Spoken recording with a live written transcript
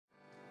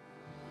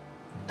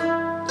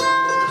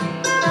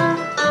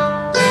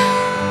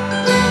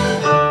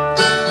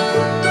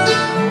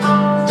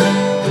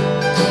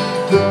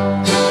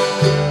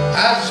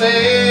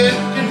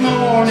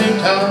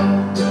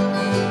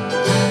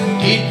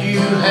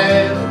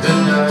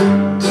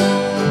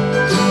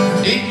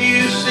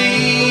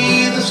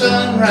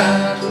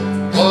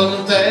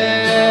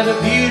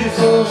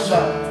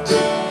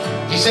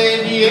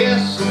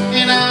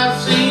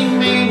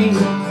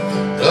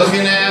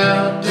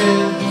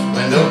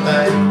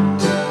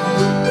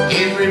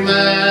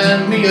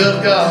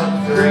of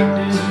God's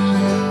greatness,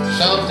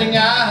 something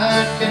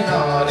I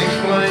cannot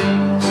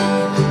explain.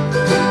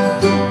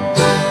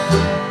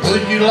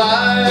 Would you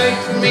like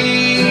for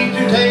me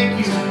to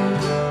take you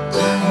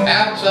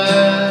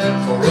outside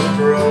for a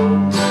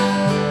stroll?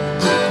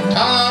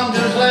 Tom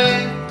just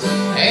laughed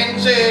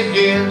and said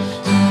yes.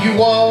 You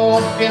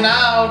walk and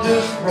I'll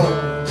just roll.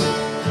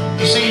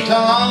 You see,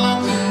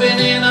 Tom's been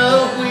in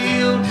a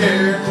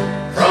wheelchair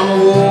from a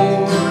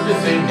war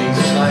defending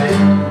his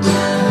land.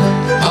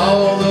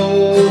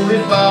 Although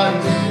his body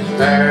is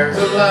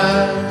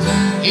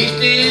paralyzed, he's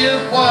still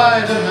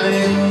quite a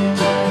man.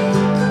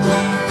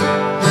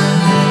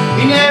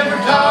 He never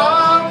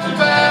talks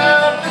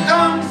about the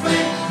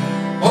conflicts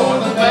or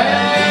the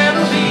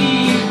battles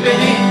he's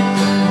been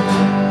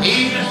in.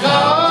 He just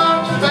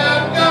talks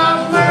about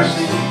God's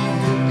mercy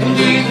and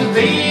Jesus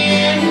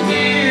being his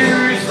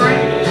dearest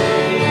friend.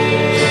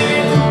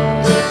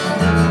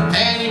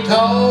 And he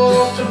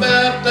talks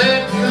about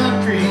that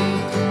country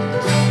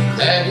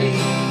that he's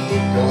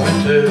going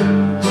to.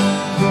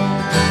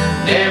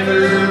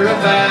 Never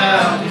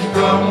about his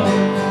problems.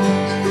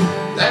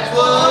 That's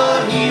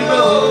what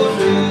heroes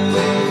do.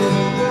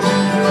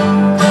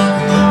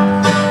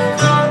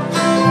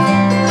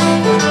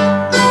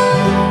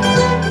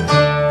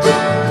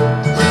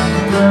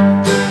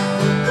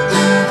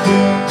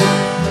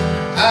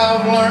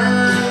 I've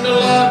learned a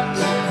lot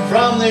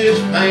from this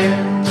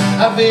man.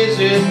 I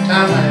visit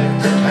time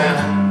after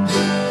time.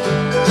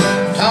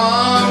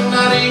 Tom's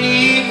not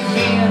any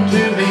kin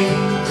to me.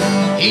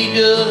 He's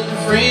just a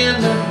friend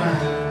of mine.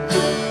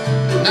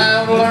 And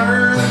I've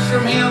learned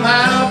from him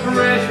how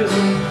precious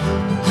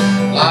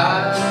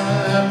life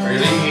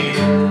really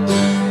is.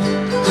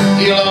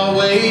 He'll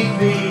always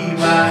be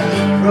my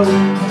hero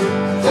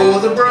for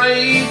the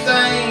brave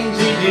things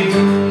he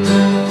did.